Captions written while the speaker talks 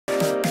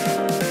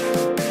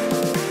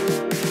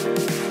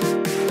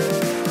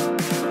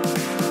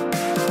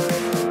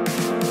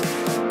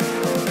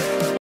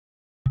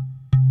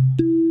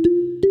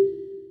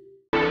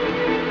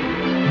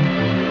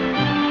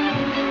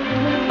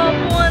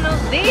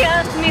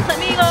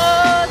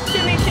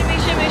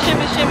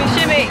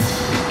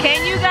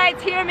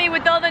guys hear me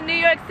with all the New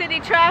York City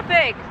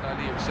traffic? That's not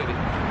New York City.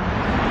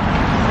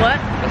 What?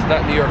 That's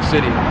not New York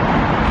City.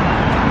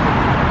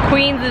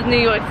 Queens is New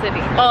York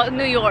City. Oh,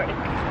 New York.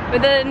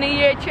 With the New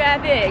York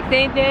traffic,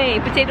 same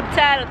thing. Potato,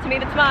 potato,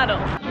 tomato, tomato.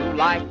 You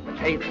like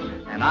potato,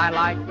 and I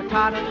like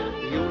potato.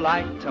 You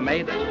like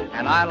tomato,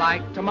 and I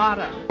like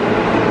tomato.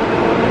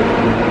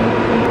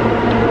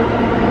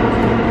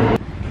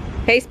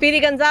 Hey, Speedy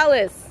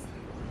Gonzalez.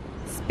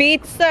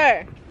 Speed,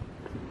 sir.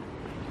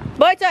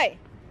 BOYTOY.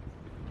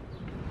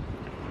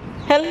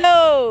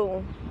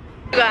 Hello.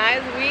 You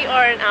guys, we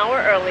are an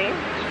hour early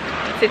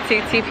to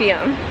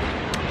TTPM.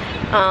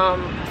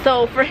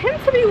 So for him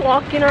to be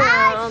walking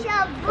around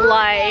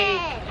like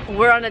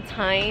we're on a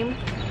time,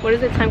 what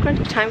is it, time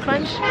crunch? Time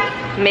crunch?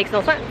 Makes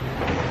no sense.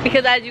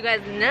 Because as you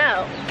guys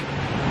know,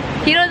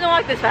 he doesn't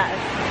walk this fast.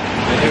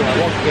 I do, I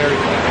walk very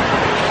fast.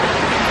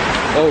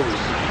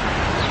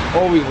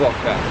 Always walk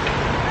fast.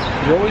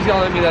 You're always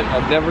yelling at me that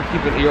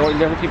you're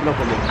never keeping up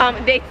with me.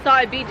 They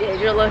saw it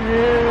BJ, you're like,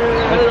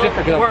 that's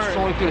different because I'm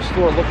strolling through the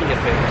store looking at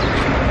things.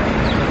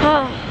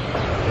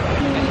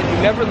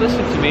 You never listen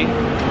to me.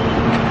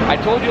 I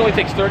told you it only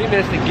takes 30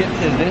 minutes to get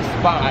to this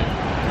spot,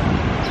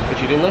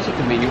 but you didn't listen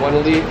to me. You want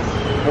to leave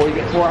before you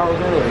get 4 hours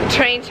early.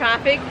 Train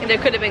traffic, and there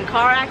could have been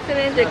car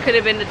accidents, there could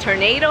have been a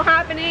tornado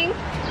happening.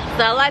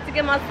 So I like to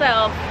give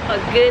myself a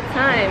good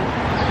time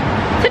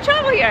to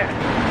travel here.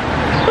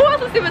 Who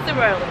else is super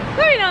early?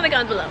 Let me know in the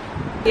comments below.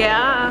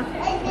 Yeah.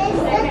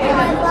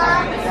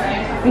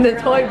 The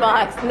toy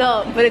box.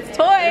 No, but it's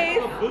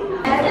toys.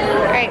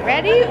 Alright,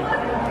 ready?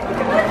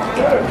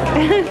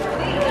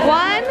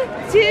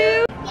 1,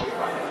 2.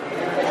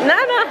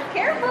 Nana,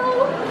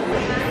 careful.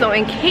 So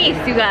in case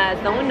you guys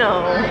don't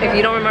know, if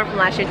you don't remember from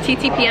last year,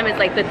 TTPM is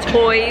like the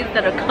toys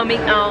that are coming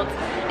out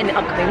in the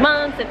upcoming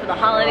months and for the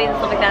holidays and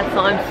stuff like that.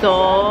 So I'm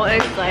so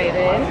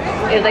excited.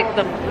 It's like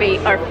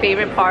our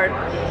favorite part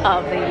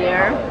of the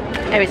year.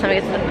 Every time I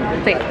get to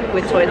play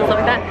with toys and stuff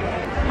like that.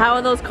 How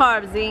are those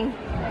carbs, Z?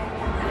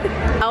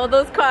 How are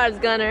those carbs,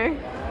 Gunner?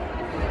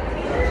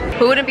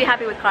 Who wouldn't be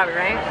happy with carbs,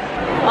 right?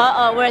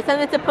 Uh-oh, we're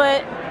attempting to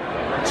put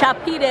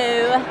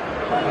Chapito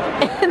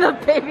in the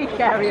baby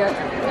carrier.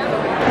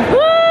 Woo!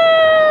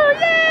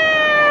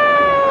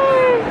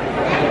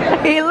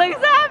 Yay! He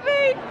looks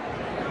happy.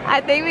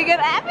 I think we get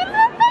happy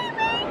little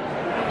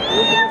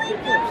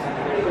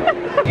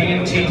baby.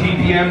 In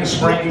TTPM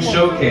Spring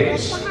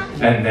Showcase.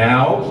 And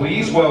now,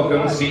 please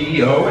welcome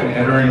CEO and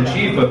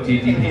Editor-in-Chief of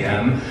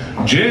TTPM,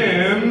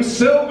 Jim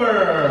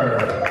Silver.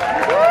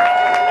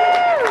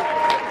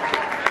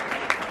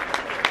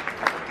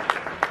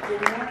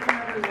 Good morning,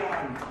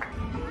 everyone.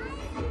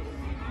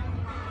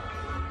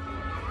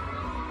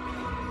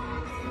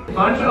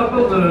 Bunch of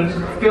balloons,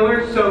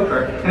 filler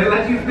soaker, and it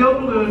lets you fill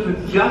balloons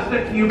with just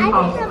a few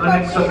pumps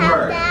on its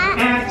submerged.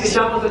 And it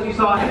doubles as you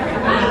saw.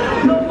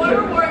 The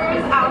Water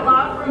Warriors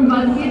outlawed from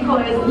BuzzFeed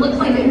Toys looks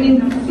like it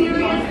means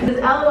serious. This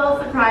LOL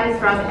surprise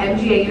from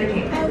MGA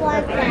Entertainment. I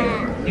want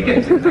that. You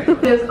get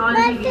There's on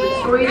TV with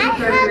stories and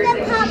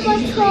characters that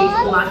continue to create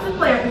lots of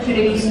play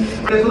opportunities.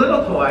 This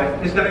little toy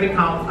is going to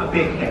become a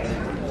big hit.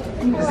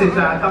 This is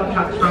Thumb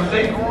Chuck's from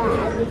Zing.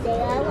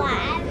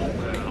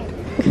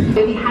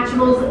 The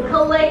Hatchimals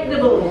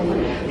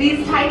collectibles.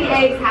 These tiny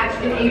eggs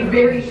hatch in a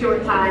very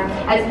short time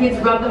as kids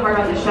rub the heart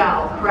on the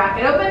shell, crack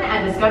it open,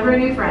 and discover a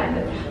new friend.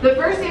 The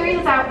first series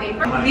is out May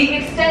 1st. The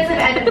extensive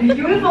and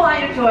beautiful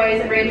line of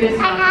toys ranges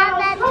from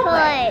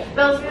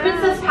Belle's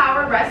Princess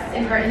Power rests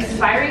in her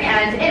inspiring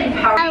and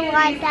empowering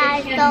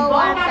I still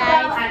want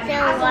that.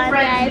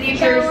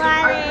 miniatures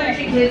are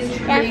encouraging kids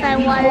to create the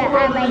whole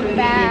world of movie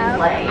and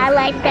play. I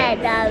like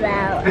that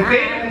doll. The Fate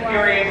and the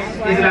Furious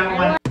is about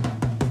one.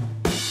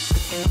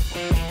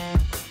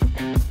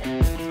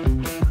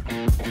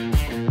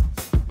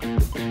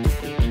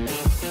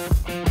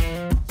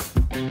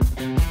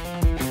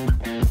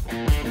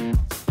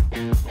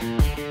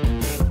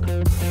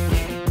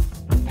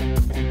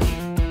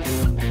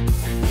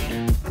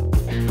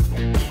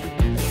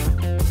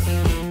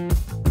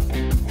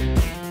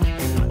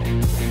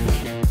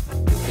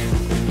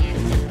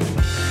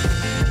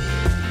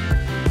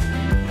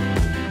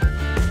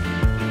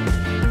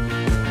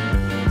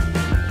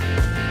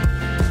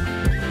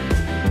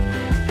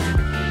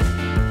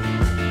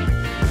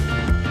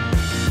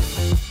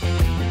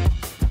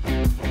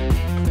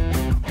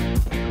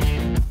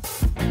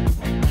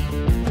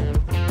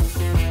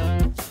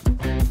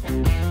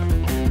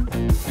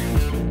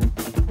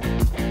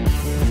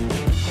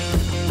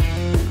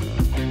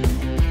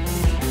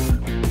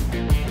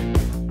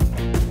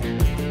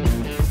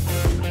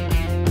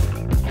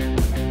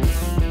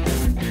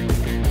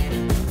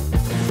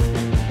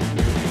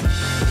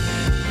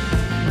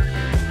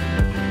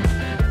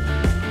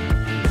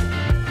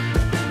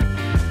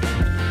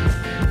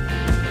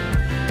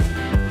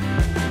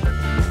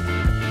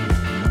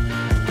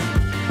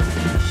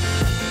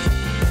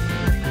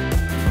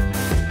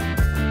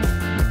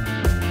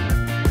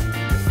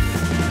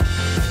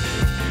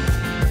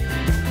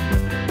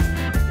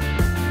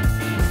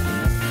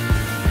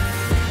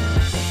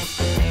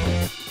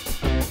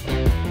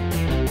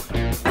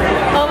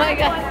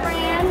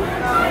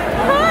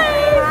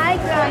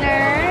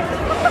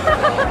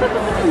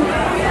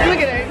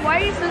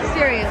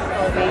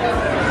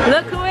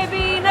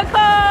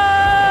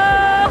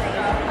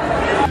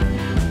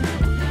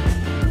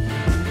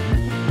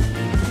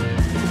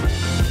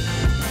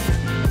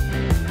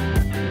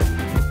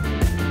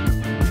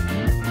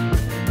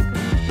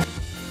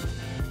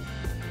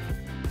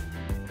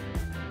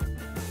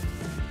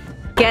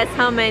 guess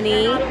how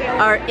many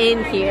are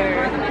in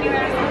here.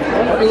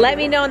 Let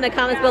me know in the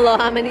comments below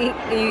how many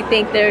you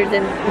think there is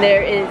in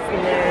there.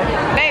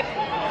 Babe,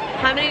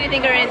 how many do you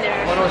think are in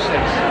there? 106.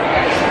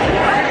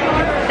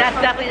 That's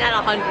definitely not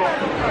 100.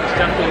 It's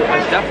definitely.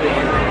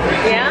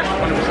 Yeah?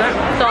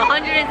 100%. So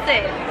 106.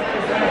 106.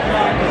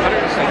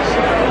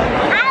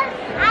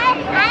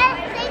 I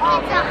think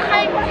it's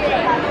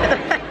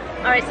 100.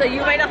 Alright, so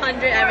you write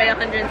 100, I write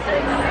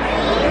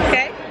 106.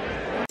 Okay?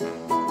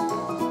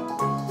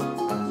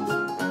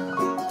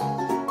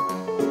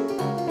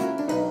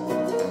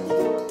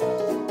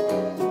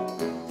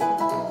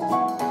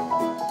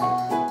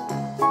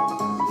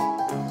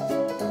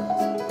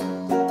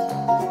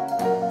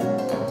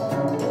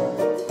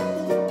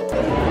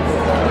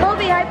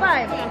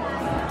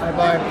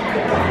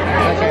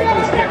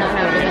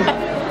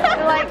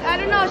 I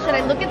don't know, should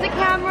I look at the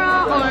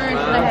camera or should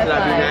I high Should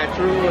I be five?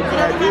 natural or should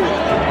I do?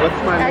 What's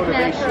my Act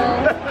motivation?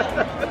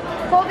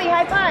 natural. Colby,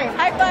 high five.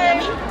 High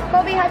five.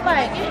 Colby, high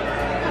five.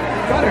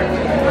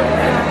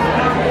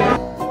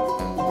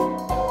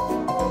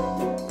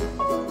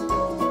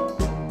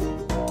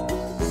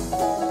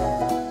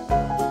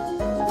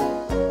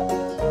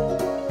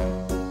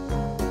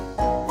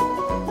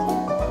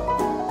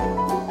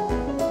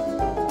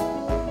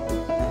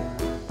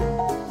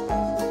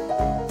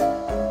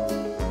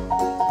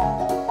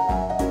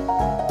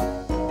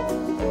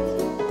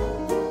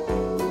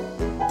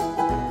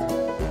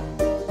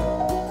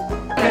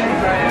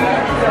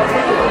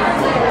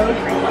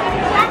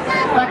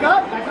 Back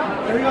up, back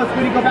up. There we go,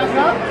 Scooty, go back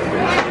up.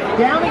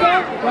 Down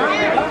again, down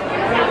again.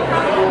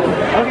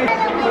 Okay.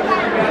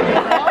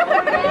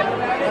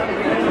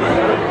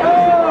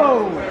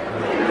 Oh!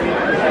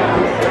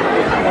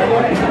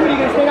 Scooty, you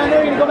gonna stay down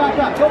there, you're gonna go back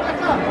up. Go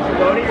back up.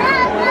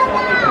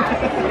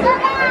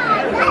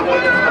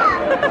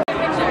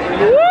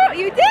 Woo,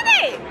 you did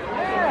it!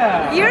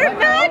 Yeah. You're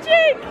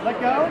magic! Let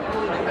go.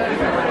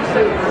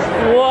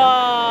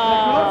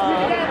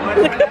 Whoa!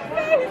 Look at that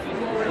face!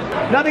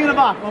 Nothing in the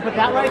box. We'll put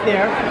that right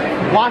there.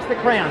 Watch the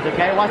crayons,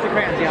 okay? Watch the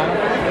crayons, Ziana.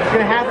 It's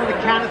gonna happen on the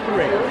count of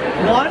 3.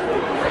 1,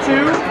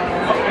 2.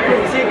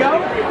 See it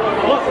go?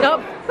 Look.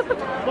 Nope.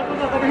 Look,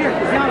 over here.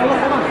 Ziana, look,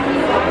 hold on.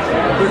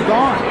 They're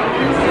gone.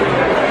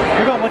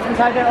 Here you go. What's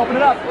inside there? Open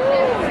it up.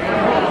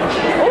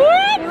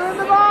 What? They're in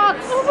the box.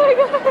 Oh my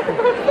god!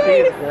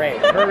 She is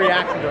great. Her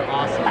reactions are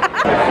awesome.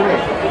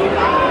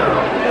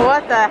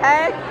 What the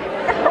heck?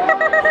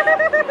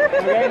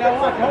 Okay, now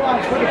watch. Hold on.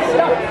 Look, it's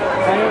stuck.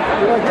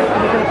 I'm just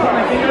gonna put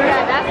my finger in.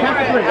 Yeah, that's Count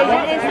to right. 3. Is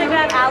your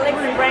Instagram Alex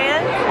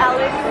Brand?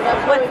 Alex,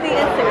 what's the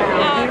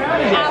Instagram?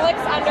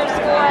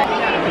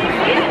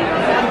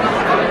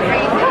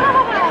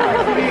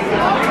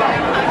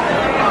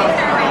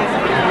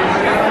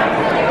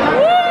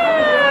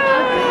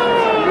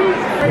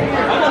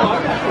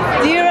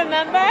 Do you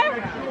remember?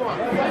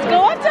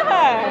 Go up to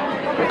her.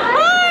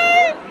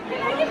 Hi!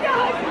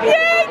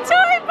 Yay,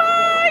 toy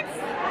box!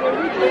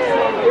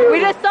 We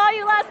just saw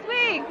you last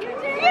week.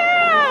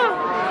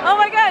 Yeah! Oh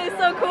my god, it's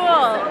so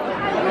cool.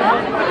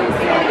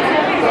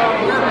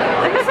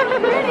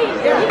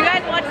 You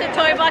guys watch the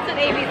Toy Box on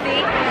ABC?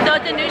 So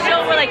it's a new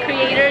show where like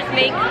creators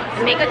make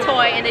a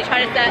toy and they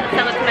try to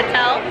sell it to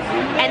Mattel,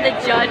 and the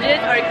judges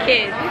are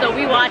kids. So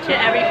we watch it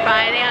every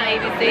Friday on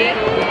ABC,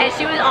 and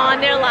she was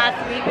on there last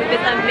week with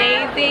this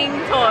amazing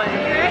toy.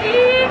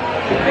 Ready?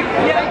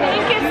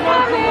 Thank you,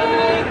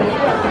 Mommy.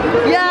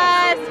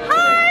 Yes.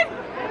 Hi.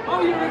 Oh,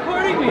 you're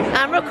recording me.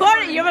 I'm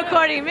recording. You're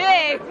recording me.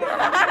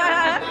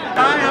 Hi,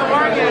 how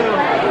are you?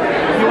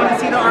 You want to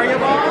see the Arya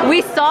ball?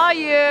 We saw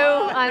you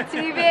on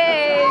TV.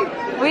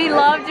 We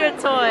loved your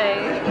toy.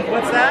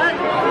 What's that?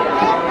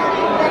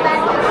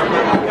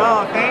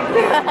 Oh, thank you.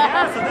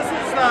 Yeah, so this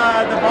is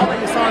the ball that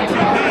you saw on TV.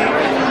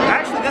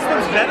 Actually, this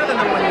one's better than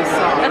the one you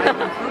saw. I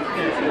improved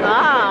it.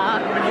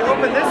 Ah. When you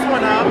open this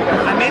one up,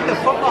 I made the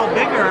football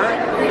bigger,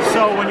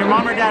 so when your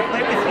mom or dad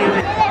play with you,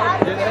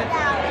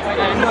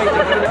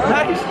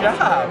 nice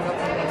job.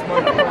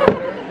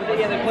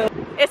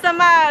 It's a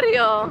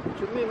Mario.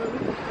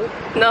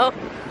 No.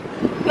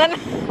 No.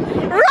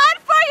 Run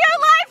for your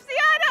life,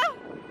 Ziana!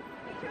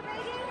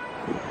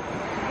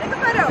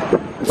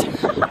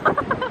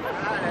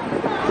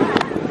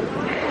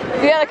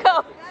 You gotta go.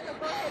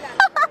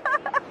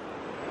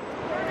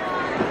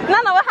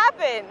 Nana, what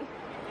happened?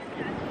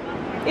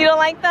 You don't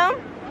like them?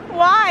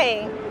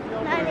 Why?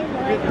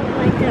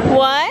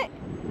 What?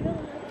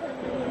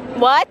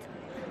 What?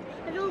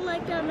 I don't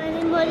like them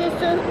anymore.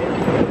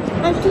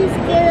 I'm too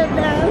scared of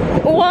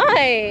them.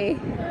 Why?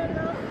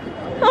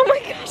 Oh my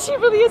gosh, she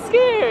really is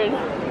scared.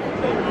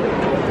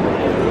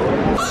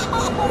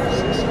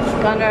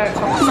 Gunner,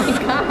 oh my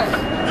god.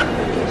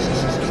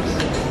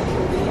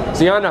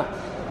 Ziana.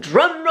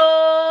 Drum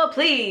roll,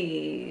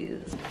 please.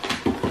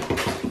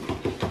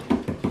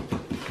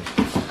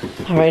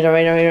 All right.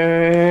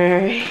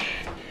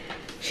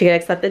 She get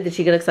accepted? Did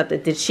she get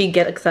accepted? Did she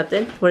get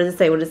accepted? What does it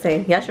say? What does it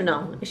say? Yes or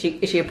no? Is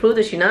she approved?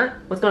 Is she not?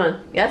 What's going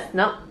on? Yes?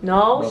 No?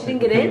 No, she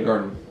didn't get in?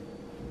 Kindergarten.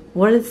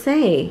 What did it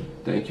say?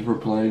 Thank you for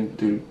playing.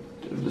 Dude,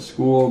 of the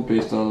school.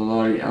 Based on the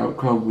lottery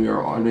outcome, we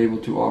are unable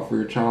to offer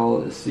your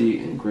child a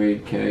seat in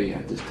grade K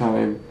at this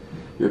time.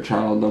 Your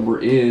child number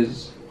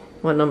is...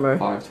 What number?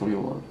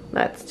 521.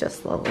 That's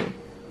just lovely.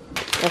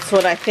 That's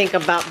what I think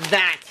about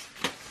that.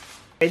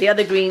 The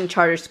other green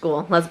charter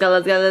school. Let's go,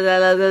 let's go, let's go,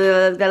 let's go,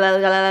 let's go,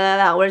 let's go,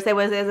 let's go. Where's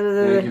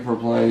it? Thank you for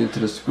applying into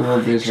the school.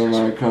 Based on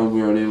the outcome,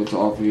 we are unable to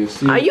offer you a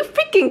seat. Are you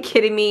freaking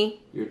kidding me?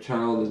 Your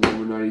child is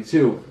number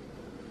 92.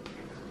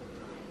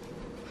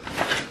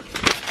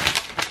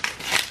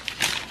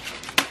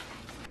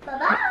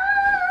 Bye-bye.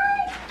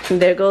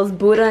 There goes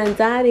Buddha and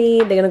Daddy.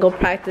 They're gonna go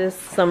practice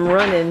some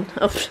running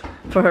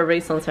for her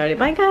race on Saturday.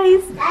 Bye,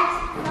 guys.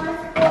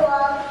 That's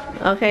for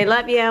school. Okay,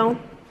 love you.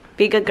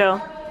 Be a good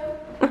girl.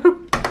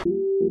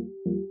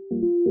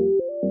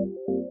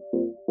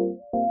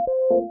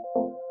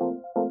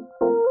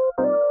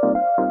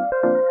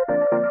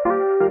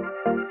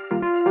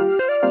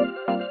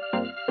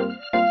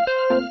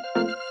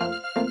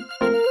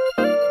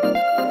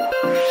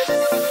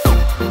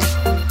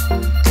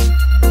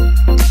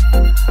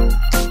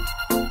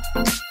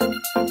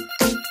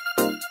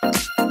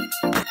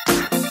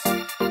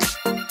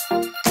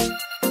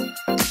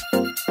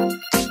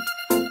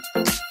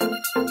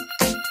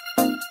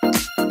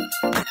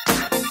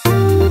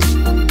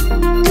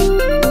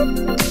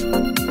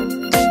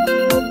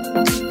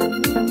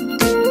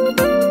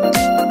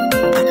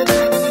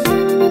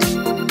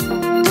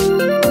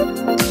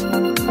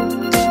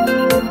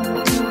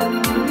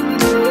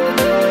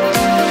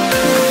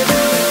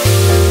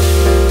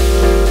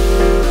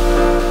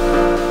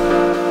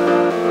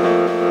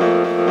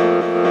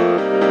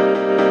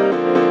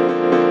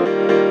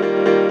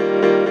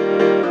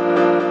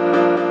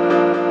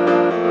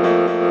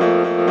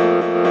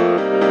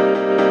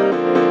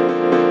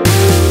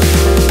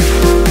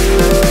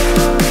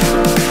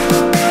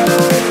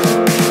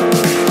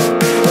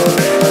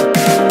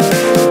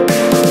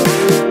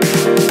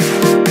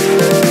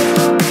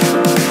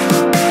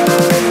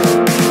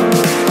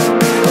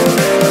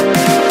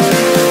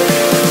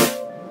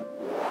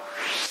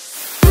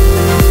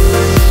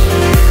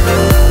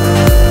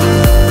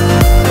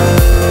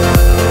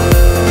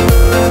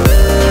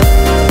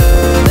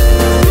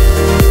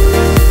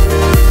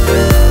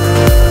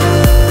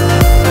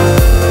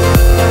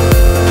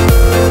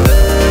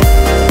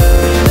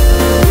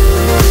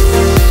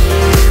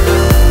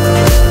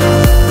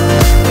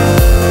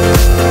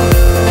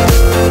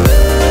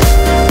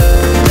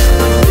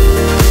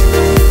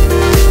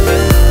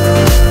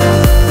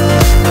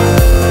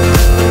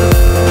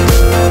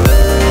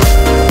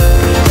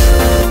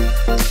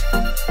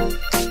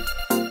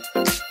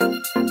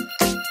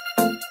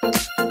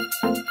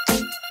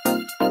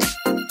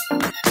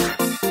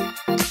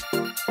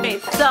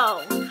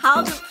 So,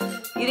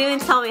 you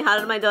didn't tell me, how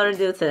did my daughter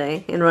do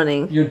today in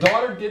running? Your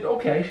daughter did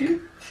okay.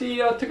 She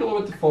took a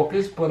little bit to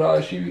focus,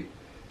 but she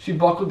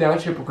buckled down.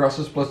 She had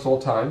progressive splits the whole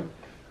time.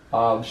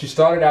 She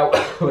started out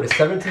with a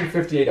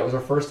 17:58. That was her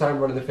first time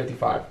running the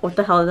 55. What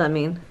the hell does that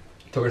mean?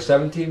 It took her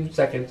 17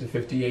 seconds and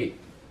 58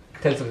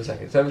 tenths of a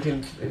second. 17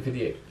 and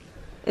 58.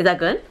 Is that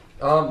good?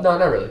 No, not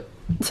really.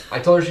 I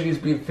told her she needs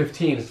to be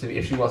 15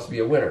 if she wants to be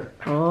a winner.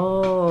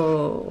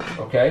 Oh.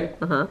 Okay?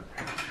 Uh-huh.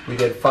 We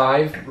did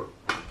 5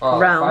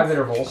 rounds. 5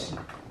 intervals.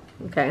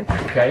 Okay.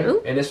 Okay?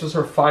 Ooh. And this was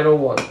her final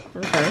one.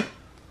 Okay.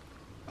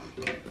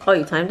 Oh,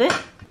 you timed it?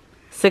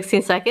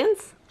 16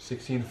 seconds?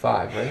 16.5,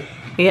 right?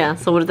 Yeah,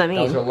 so what does that mean?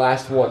 That was her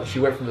last one. She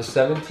went from a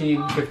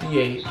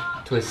 17:58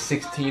 to a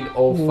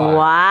 16:05.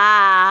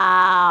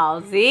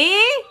 Wow.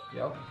 See?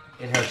 Yep.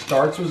 And her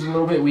starts was a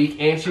little bit weak,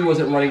 and she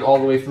wasn't running all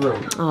the way through.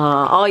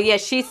 Oh yeah,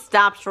 she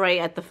stopped right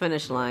at the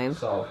finish line.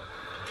 So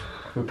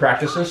we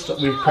practiced your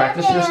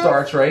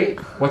starts, right?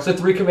 What's the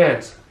 3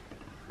 commands?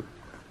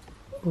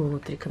 Ooh,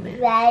 3 commands.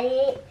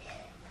 Ready,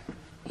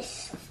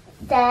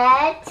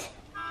 set.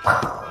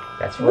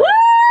 That's right.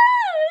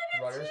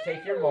 Runners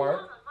take your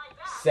mark,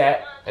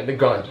 set, and the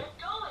gun.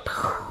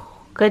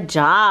 Good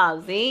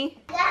job, Z.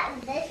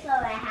 Got this for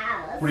my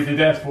house. What do you think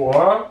that's for,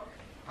 huh?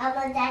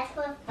 That's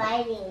for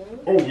fighting.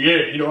 Oh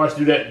yeah, you don't have to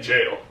do that in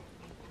jail.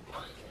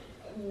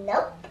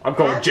 Nope. I'm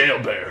calling Jail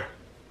Bear.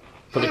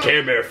 For the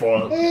Care Bear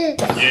Farm. Yeah,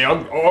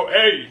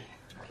 hey!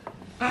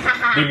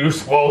 Think you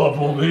swell up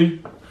on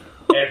me?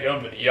 Heck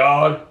up in the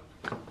yard?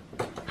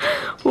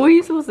 Who are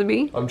you supposed to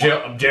be? I'm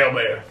Jail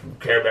Bear from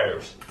Care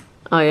Bears.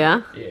 Oh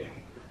yeah? Yeah.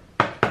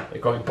 They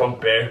call me Punk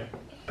Bear,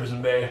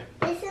 Prison Bear.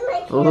 This is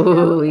my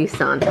Ooh, you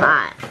sound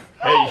hot.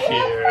 Hey,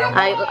 here.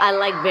 I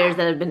like bears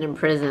that have been in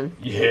prison.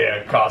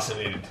 Yeah,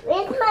 incarcerated.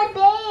 Where's my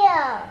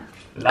bear?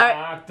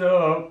 Locked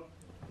up.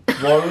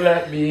 Won't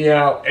let me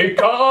out. Hey,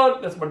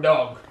 Con! That's my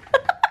dog.